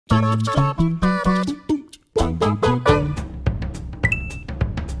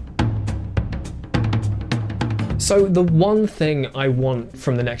So the one thing I want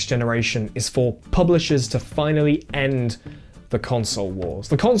from the next generation is for publishers to finally end the console wars.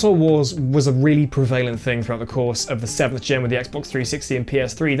 The console wars was a really prevalent thing throughout the course of the 7th gen with the Xbox 360 and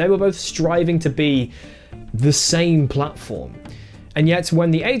PS3. They were both striving to be the same platform. And yet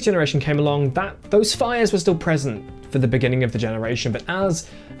when the 8th generation came along, those fires were still present for the beginning of the generation, but as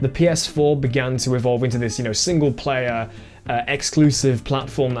the PS4 began to evolve into this, single player exclusive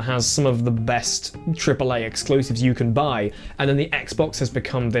platform that has some of the best AAA exclusives you can buy, and then the Xbox has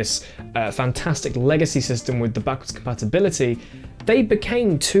become this fantastic legacy system with the backwards compatibility, they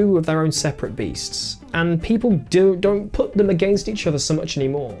became two of their own separate beasts. And people don't put them against each other so much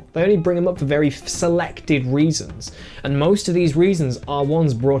anymore. They only bring them up for very selected reasons, and most of these reasons are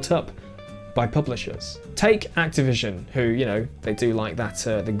ones brought up by publishers. Take Activision, who, they do like that,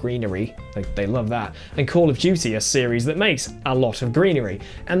 the greenery, they love that, and Call of Duty, a series that makes a lot of greenery.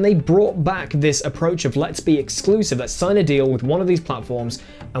 And they brought back this approach of let's be exclusive, let's sign a deal with one of these platforms,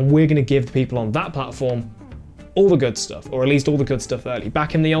 and we're gonna give the people on that platform all the good stuff, or at least all the good stuff early.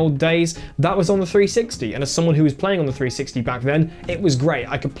 Back in the old days, that was on the 360, and as someone who was playing on the 360 back then, it was great.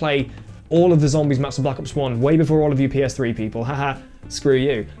 I could play all of the zombies maps of Black Ops 1 way before all of you PS3 people, haha, screw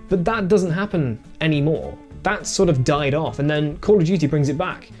you. But that doesn't happen anymore. That sort of died off, and then Call of Duty brings it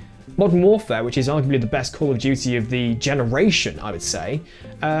back. Modern Warfare, which is arguably the best Call of Duty of the generation, I would say,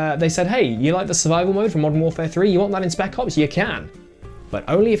 they said, hey, you like the survival mode from Modern Warfare 3? You want that in Spec Ops? You can. But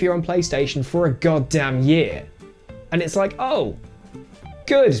only if you're on PlayStation for a goddamn year. And it's like, oh,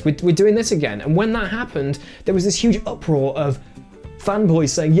 good, we're doing this again. And when that happened, there was this huge uproar of fanboys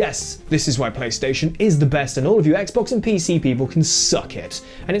saying, yes, this is why PlayStation is the best, and all of you Xbox and PC people can suck it.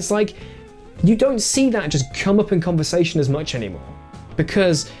 And it's like, you don't see that just come up in conversation as much anymore.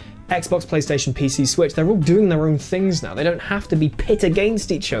 Because Xbox, PlayStation, PC, Switch, they're all doing their own things now. They don't have to be pit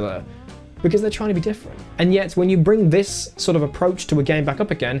against each other because they're trying to be different. And yet, when you bring this sort of approach to a game back up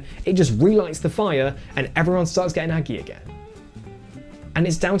again, it just relights the fire and everyone starts getting aggy again. And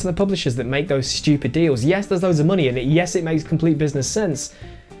it's down to the publishers that make those stupid deals. Yes, there's loads of money in it. Yes, it makes complete business sense.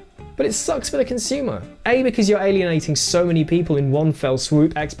 But it sucks for the consumer. A, because you're alienating so many people in one fell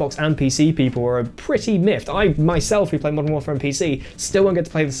swoop. Xbox and PC people are pretty miffed. I, myself, who play Modern Warfare on PC, still won't get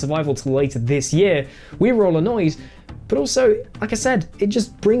to play the survival till later this year. We were all annoyed. But also, like I said, it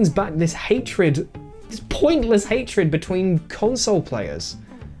just brings back this hatred, this pointless hatred between console players.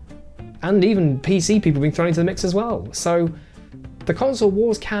 And even PC people being thrown into the mix as well. So the console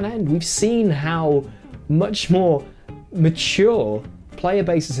wars can end. We've seen how much more mature player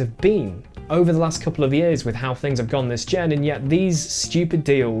bases have been over the last couple of years with how things have gone this gen, and yet these stupid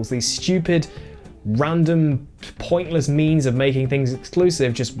deals, these stupid, random, pointless means of making things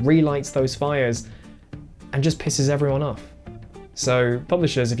exclusive just relights those fires and just pisses everyone off. So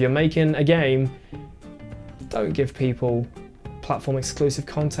publishers, if you're making a game, don't give people platform exclusive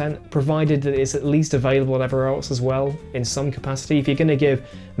content, provided that it's at least available everywhere else as well, in some capacity. If you're going to give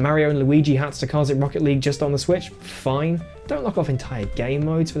Mario and Luigi hats to cars at Rocket League just on the Switch, fine. Don't knock off entire game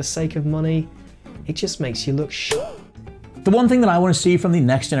modes for the sake of money. It just makes you look shit. The one thing that I want to see from the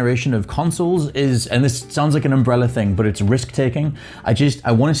next generation of consoles is, and this sounds like an umbrella thing, but it's risk-taking.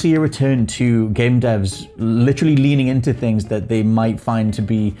 I want to see a return to game devs literally leaning into things that they might find to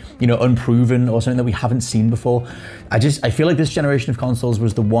be, unproven or something that we haven't seen before. I feel like this generation of consoles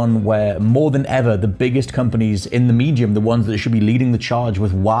was the one where, more than ever, the biggest companies in the medium, the ones that should be leading the charge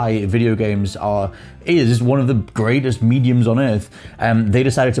with why video games is one of the greatest mediums on earth, they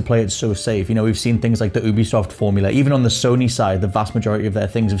decided to play it so safe. We've seen things like the Ubisoft formula. Even on the Sony side, the vast majority of their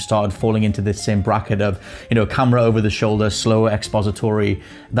things have started falling into this same bracket of, camera over the shoulder, slower expository,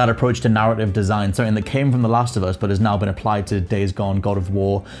 that approach to narrative design, something that came from The Last of Us but has now been applied to Days Gone, God of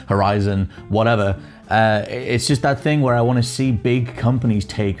War, Horizon, whatever. It's just that thing where I want to see big companies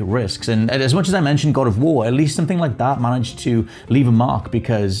take risks. And as much as I mentioned God of War, at least something like that managed to leave a mark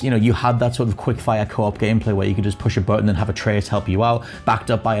because, you had that sort of quick fire co-op gameplay where you could just push a button and have a trace help you out, backed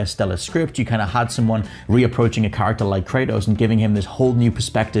up by a stellar script. You kind of had someone reapproaching a character like Kratos and giving him this whole new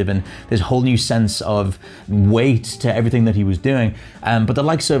perspective and this whole new sense of weight to everything that he was doing. But the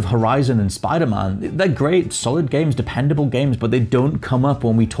likes of Horizon and Spider-Man, they're great, solid games, dependable games, but they don't come up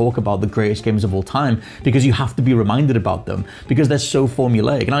when we talk about the greatest games of all time. because you have to be reminded about them because they're so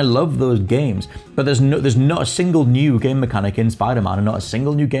formulaic. And I love those games, but there's not a single new game mechanic in Spider-Man and not a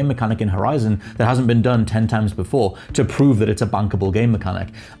single new game mechanic in Horizon that hasn't been done 10 times before to prove that it's a bankable game mechanic.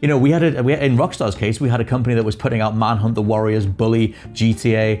 You know, in Rockstar's case, we had a company that was putting out Manhunt the Warriors, Bully,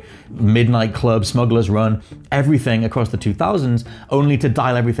 GTA, Midnight Club, Smuggler's Run, everything across the 2000s, only to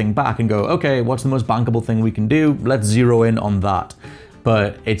dial everything back and go, okay, what's the most bankable thing we can do? Let's zero in on that.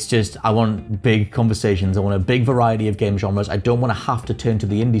 But it's just, I want big conversations. I want a big variety of game genres. I don't want to have to turn to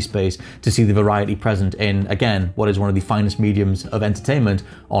the indie space to see the variety present in, again, what is one of the finest mediums of entertainment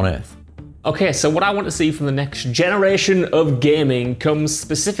on earth. Okay, so what I want to see from the next generation of gaming comes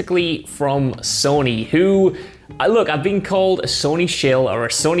specifically from Sony, who, look, I've been called a Sony shill or a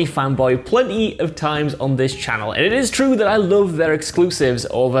Sony fanboy plenty of times on this channel, and it is true that I love their exclusives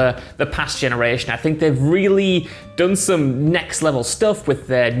over the past generation. I think they've really done some next level stuff with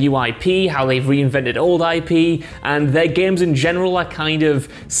their new IP, how they've reinvented old IP, and their games in general are kind of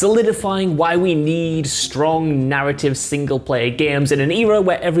solidifying why we need strong narrative single player games in an era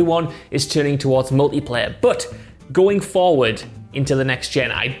where everyone is turning towards multiplayer. But going forward into the next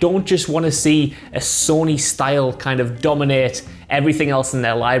gen, I don't just want to see a Sony style kind of dominate everything else in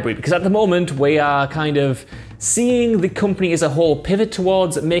their library, because at the moment we are kind of seeing the company as a whole pivot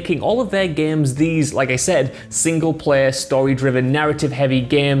towards making all of their games these, like I said, single player, story driven, narrative heavy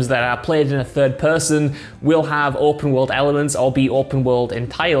games that are played in a third person, will have open world elements or be open world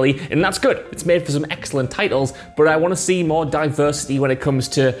entirely, and that's good. It's made for some excellent titles, but I want to see more diversity when it comes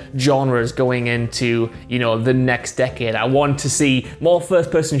to genres going into, you know, the next decade. I want to see more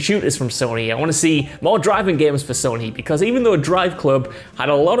first person shooters from Sony. I want to see more driving games for Sony, because even though Drive Club had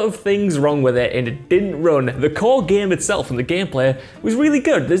a lot of things wrong with it and it didn't run, the core game itself and the gameplay was really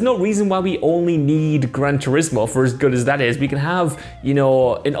good. There's no reason why we only need Gran Turismo for as good as that is. We can have, you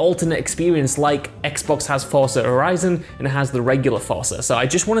know, an alternate experience like Xbox has Forza Horizon and it has the regular Forza. So I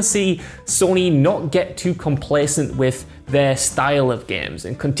just want to see Sony not get too complacent with their style of games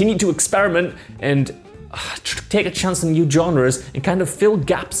and continue to experiment and take a chance on new genres and kind of fill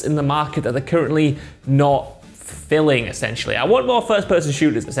gaps in the market that they're currently not filling, essentially. I want more first-person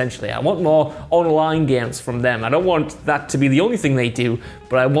shooters, essentially. I want more online games from them. I don't want that to be the only thing they do,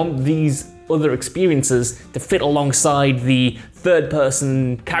 but I want these other experiences to fit alongside the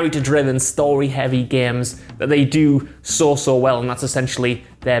third-person, character-driven, story-heavy games that they do so well, and that's essentially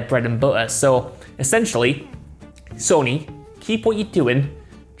their bread and butter. So, essentially, Sony, keep what you're doing,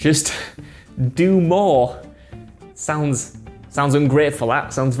 just do more. Sounds ungrateful,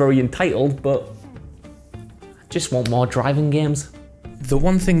 that sounds very entitled, but just want more driving games. The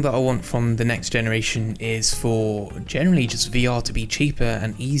one thing that I want from the next generation is for generally just VR to be cheaper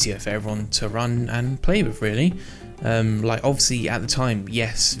and easier for everyone to run and play with, really. Like, obviously at the time,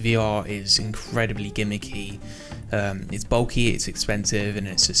 yes, VR is incredibly gimmicky. It's bulky, it's expensive, and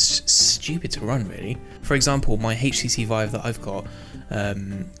it's just stupid to run, really. For example, my HTC Vive that I've got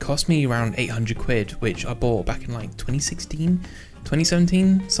cost me around 800 quid, which I bought back in like 2016,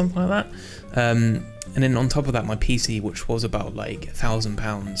 2017, something like that. And then on top of that, my PC, which was about like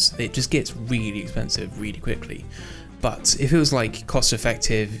 £1,000, it just gets really expensive really quickly. But if it was like cost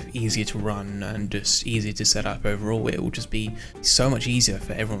effective, easier to run, and just easier to set up overall, it will just be so much easier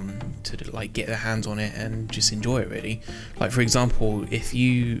for everyone to like get their hands on it and just enjoy it, really. Like, for example, if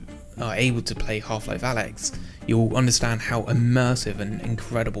you are able to play Half-Life Alyx, you'll understand how immersive and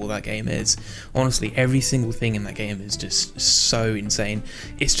incredible that game is. Honestly, every single thing in that game is just so insane.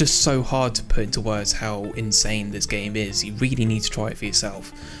 It's just so hard to put into words how insane this game is. You really need to try it for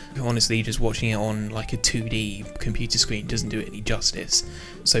yourself. Honestly, just watching it on like a 2D computer screen doesn't do it any justice.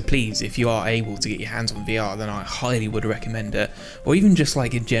 So please, if you are able to get your hands on VR, then I highly would recommend it. Or even just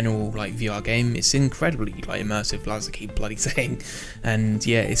like a general like VR game, it's incredibly like immersive, as I keep bloody saying. And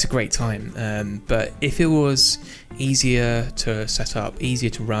yeah, it's a great time. But if it was easier to set up, easier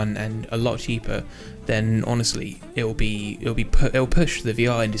to run, and a lot cheaper, then honestly, it'll push the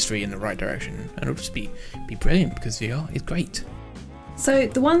VR industry in the right direction, and it'll just be brilliant, because VR is great. So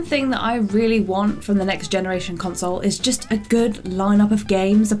the one thing that I really want from the next generation console is just a good lineup of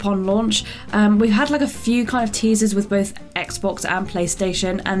games upon launch. We've had like a few kind of teasers with both Xbox and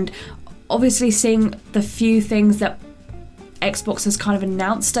PlayStation, and obviously seeing the few things that Xbox has kind of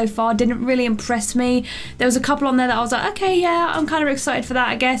announced so far didn't really impress me. There was a couple on there that I was like, okay, yeah, I'm kind of excited for that,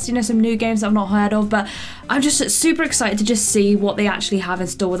 I guess, you know, some new games that I've not heard of, but I'm just super excited to just see what they actually have in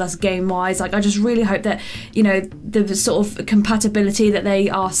store with us game-wise. Like, I just really hope that, you know, the sort of compatibility that they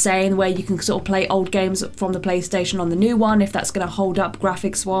are saying, where you can sort of play old games from the PlayStation on the new one, if that's going to hold up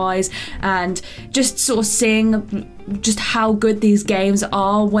graphics-wise, and just sort of seeing just how good these games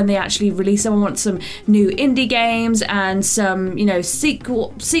are when they actually release them. I want some new indie games and some, you know,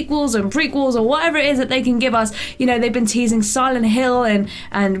 sequels and prequels or whatever it is that they can give us. You know, they've been teasing Silent Hill,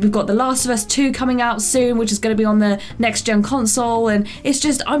 and we've got The Last of Us 2 coming out soon, which is going to be on the next gen console, and it's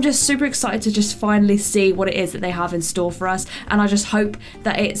just, I'm just super excited to just finally see what it is that they have in store for us, and I just hope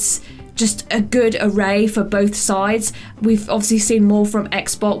that it's just a good array for both sides. We've obviously seen more from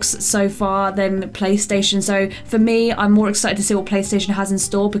Xbox so far than PlayStation, so for me, I'm more excited to see what PlayStation has in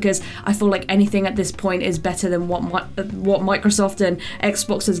store, because I feel like anything at this point is better than what Microsoft and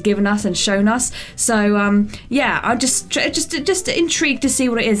Xbox has given us and shown us. So yeah, I'm just intrigued to see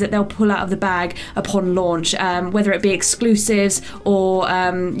what it is that they'll pull out of the bag upon launch, whether it be exclusives or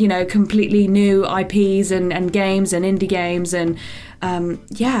you know, completely new IPs and games and indie games, and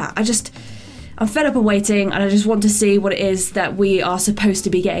yeah, I'm fed up of waiting, and I just want to see what it is that we are supposed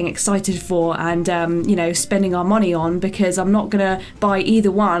to be getting excited for and, you know, spending our money on, because I'm not going to buy either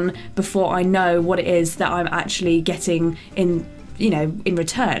one before I know what it is that I'm actually getting in, you know, in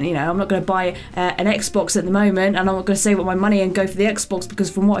return. You know, I'm not going to buy an Xbox at the moment, and I'm not going to save up my money and go for the Xbox, because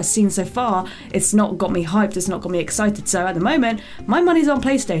from what I've seen so far, it's not got me hyped, it's not got me excited. So at the moment, my money's on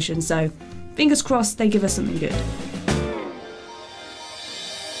PlayStation, so fingers crossed they give us something good.